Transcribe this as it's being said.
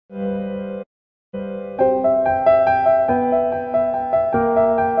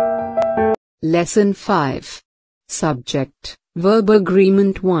Lesson 5. Subject, Verb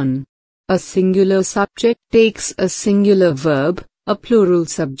Agreement 1. A singular subject takes a singular verb, a plural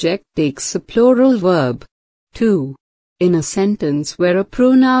subject takes a plural verb. 2. In a sentence where a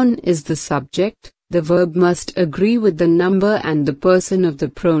pronoun is the subject, the verb must agree with the number and the person of the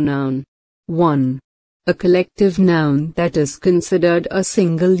pronoun. 1. A collective noun that is considered a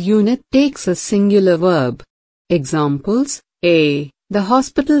single unit takes a singular verb. Examples: A. The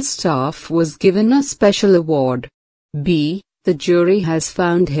hospital staff was given a special award. B. The jury has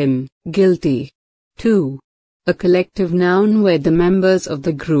found him guilty. 2. A collective noun where the members of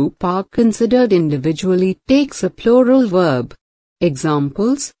the group are considered individually takes a plural verb.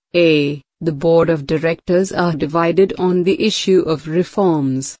 Examples: A. The board of directors are divided on the issue of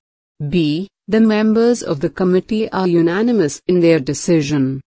reforms. B. The members of the committee are unanimous in their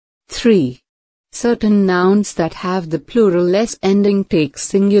decision. 3. Certain nouns that have the plural s ending take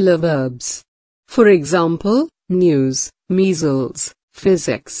singular verbs. For example, news, measles,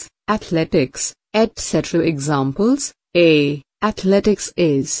 physics, athletics, etc. Examples: A. Athletics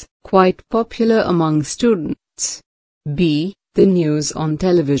is quite popular among students. B. The news on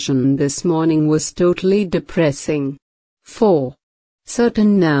television this morning was totally depressing. 4.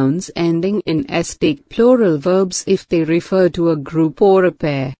 Certain nouns ending in s take plural verbs if they refer to a group or a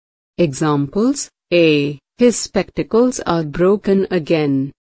pair. Examples: A. His spectacles are broken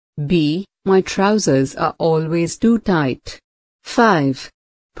again. B. My trousers are always too tight. 5.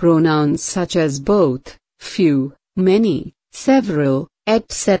 Pronouns such as both, few, many, several,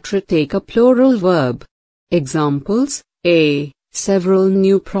 etc. take a plural verb. Examples: A. Several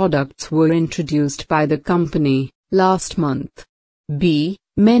new products were introduced by the company last month. B.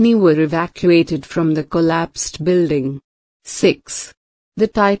 Many were evacuated from the collapsed building. 6. The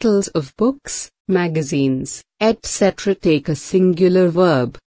titles of books, magazines, etc. take a singular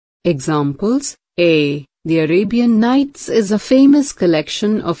verb. Examples: A. The Arabian Nights is a famous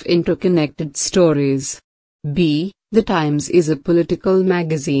collection of interconnected stories. B. The Times is a political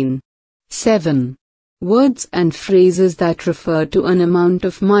magazine. 7. Words and phrases that refer to an amount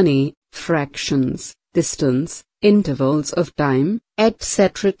of money, fractions, distance, intervals of time,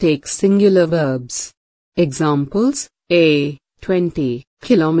 etc. take singular verbs. Examples: A. 20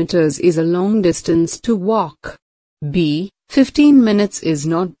 kilometers is a long distance to walk. B. 15 minutes is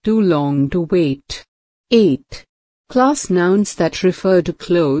not too long to wait. 8. Class nouns that refer to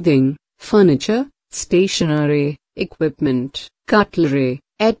clothing, furniture, stationery, equipment, cutlery,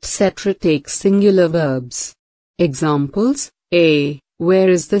 etc. take singular verbs. Examples: A. Where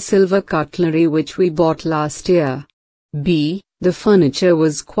is the silver cutlery which we bought last year? B. The furniture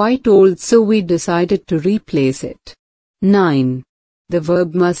was quite old so we decided to replace it. 9. The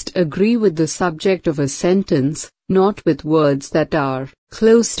verb must agree with the subject of a sentence, not with words that are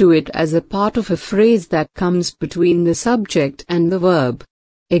close to it as a part of a phrase that comes between the subject and the verb.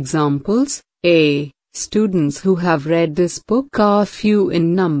 Examples: A. Students who have read this book are few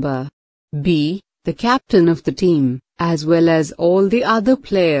in number. B. The captain of the team, as well as all the other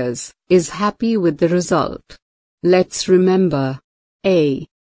players, is happy with the result. Let's remember: A.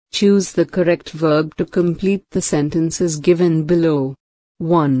 Choose the correct verb to complete the sentences given below.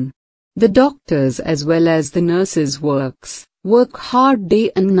 1. The doctors as well as the nurses work hard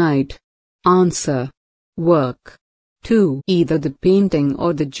day and night. Answer: work. 2. Either the painting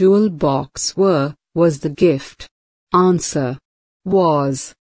or the jewel box was the gift. Answer: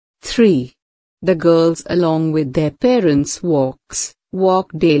 was. 3. The girls along with their parents walk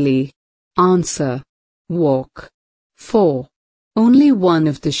daily. Answer: walk. 4. Only one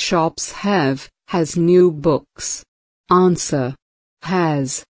of the shops has new books. Answer: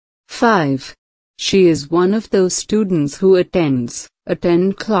 has. 5. She is one of those students who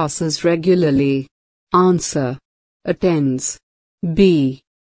attend classes regularly. Answer: attends. B.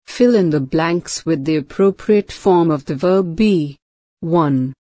 Fill in the blanks with the appropriate form of the verb be.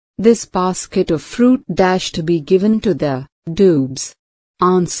 1. This basket of fruit to be given to the Dubes.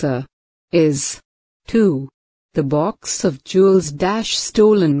 Answer: is. 2. The box of jewels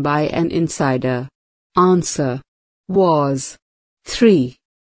stolen by an insider. Answer: was. 3.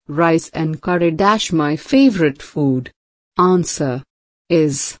 Rice and curry my favorite food. Answer: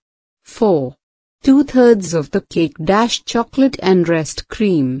 is. 4. 2/3 of the cake chocolate and rest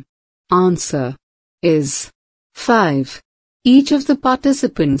cream. Answer: is. 5. Each of the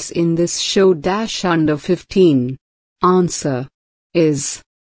participants in this show under 15. Answer: is.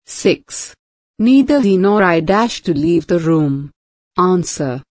 6. Neither he nor I to leave the room.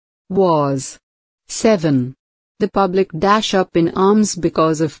 Answer: was. 7. The public up in arms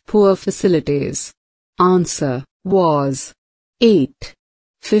because of poor facilities. Answer: was. 8.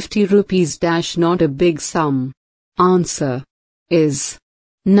 50 rupees dash not a big sum. Answer is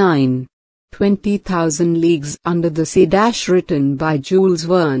 9. 20,000 Leagues Under the Sea dash written by Jules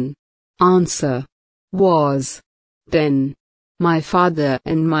Verne. Answer was 10. My father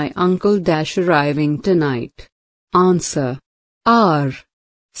and my uncle dash arriving tonight. Answer are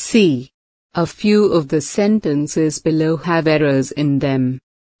C. A few of the sentences below have errors in them.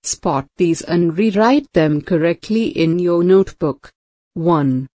 Spot these and rewrite them correctly in your notebook.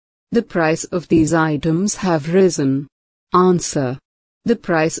 1. The price of these items have risen. Answer: the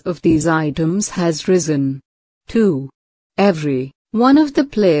price of these items has risen. 2. Every one of the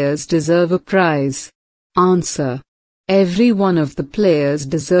players deserve a prize. Answer: every one of the players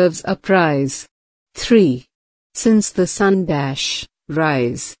deserves a prize. 3. Since the sun dash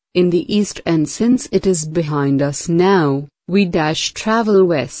rise in the east and since it is behind us now, we dash travel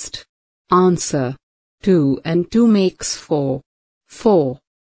west. Answer: 2 and 2 makes 4. 4.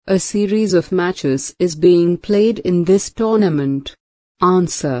 A series of matches is being played in this tournament.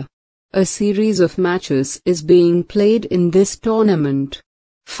 Answer: a series of matches is being played in this tournament.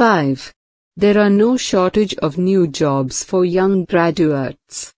 5. There are no shortage of new jobs for young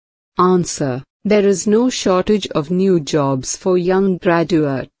graduates. Answer: there is no shortage of new jobs for young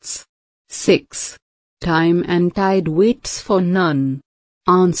graduates. 6. Time and tide waits for none.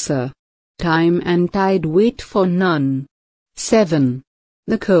 Answer: time and tide wait for none. 7.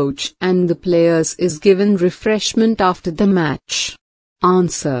 The coach and the players is given refreshment after the match.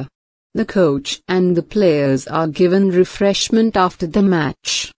 Answer: the coach and the players are given refreshment after the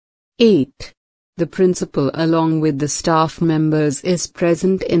match. 8. The principal along with the staff members is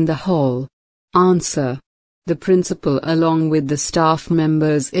present in the hall. Answer: the principal along with the staff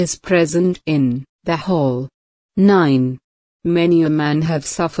members is present in the hall. 9. Many a man have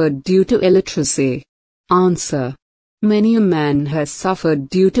suffered due to illiteracy. Answer: many a man has suffered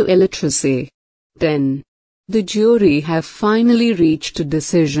due to illiteracy. 10. The jury have finally reached a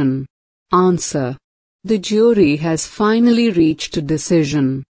decision. Answer: the jury has finally reached a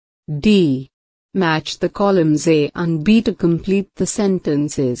decision. D. Match the columns A and B to complete the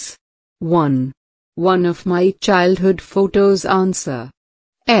sentences. 1. One of my childhood photos. Answer: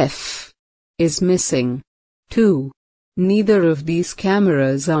 F is missing. 2. Neither of these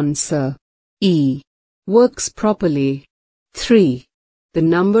cameras. Answer: E works properly. 3. The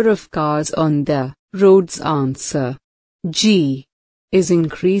number of cars on the roads. Answer: G is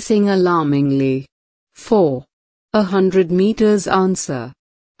increasing alarmingly. 4. 100 meters. Answer: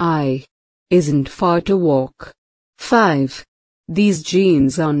 I isn't far to walk. 5. These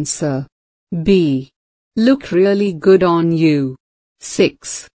jeans. Answer: B look really good on you.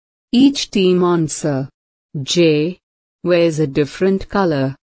 6. Each team. Answer: J wears a different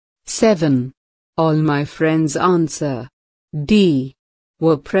color. 7. All my friends. Answer: D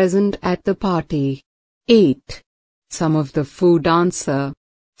were present at the party. 8. Some of the food. Answer: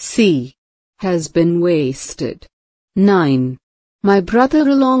 C has been wasted. 9. My brother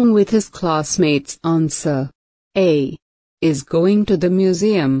along with his classmates. Answer: A is going to the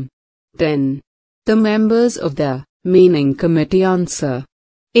museum. 10. The members of the meaning committee. Answer: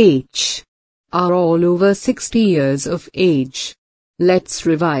 H are all over 60 years of age. Let's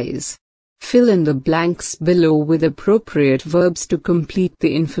revise. Fill in the blanks below with appropriate verbs to complete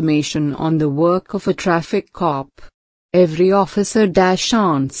the information on the work of a traffic cop. Every officer dash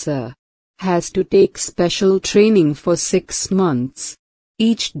answer has to take special training for 6 months.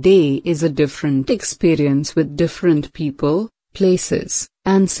 Each day is a different experience with different people, places,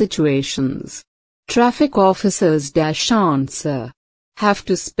 and situations. Traffic officers dash answer have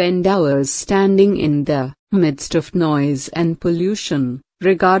to spend hours standing in the midst of noise and pollution,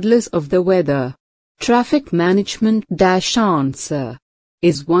 regardless of the weather. Traffic management dash answer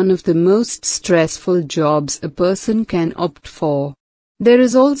is one of the most stressful jobs a person can opt for. There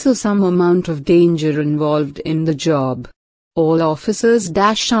is also some amount of danger involved in the job. All officers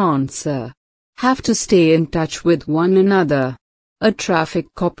dash answer have to stay in touch with one another. A traffic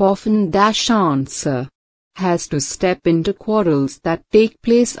cop often dash answer has to step into quarrels that take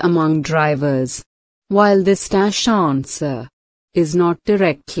place among drivers. While this dash answer is not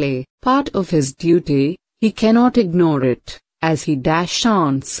directly part of his duty, he cannot ignore it, as he dash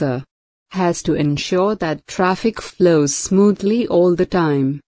answer has to ensure that traffic flows smoothly all the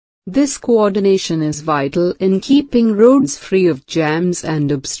time. This coordination is vital in keeping roads free of jams and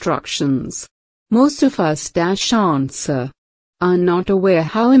obstructions. Most of us dash answer are not aware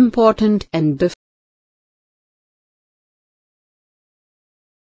how important and difficult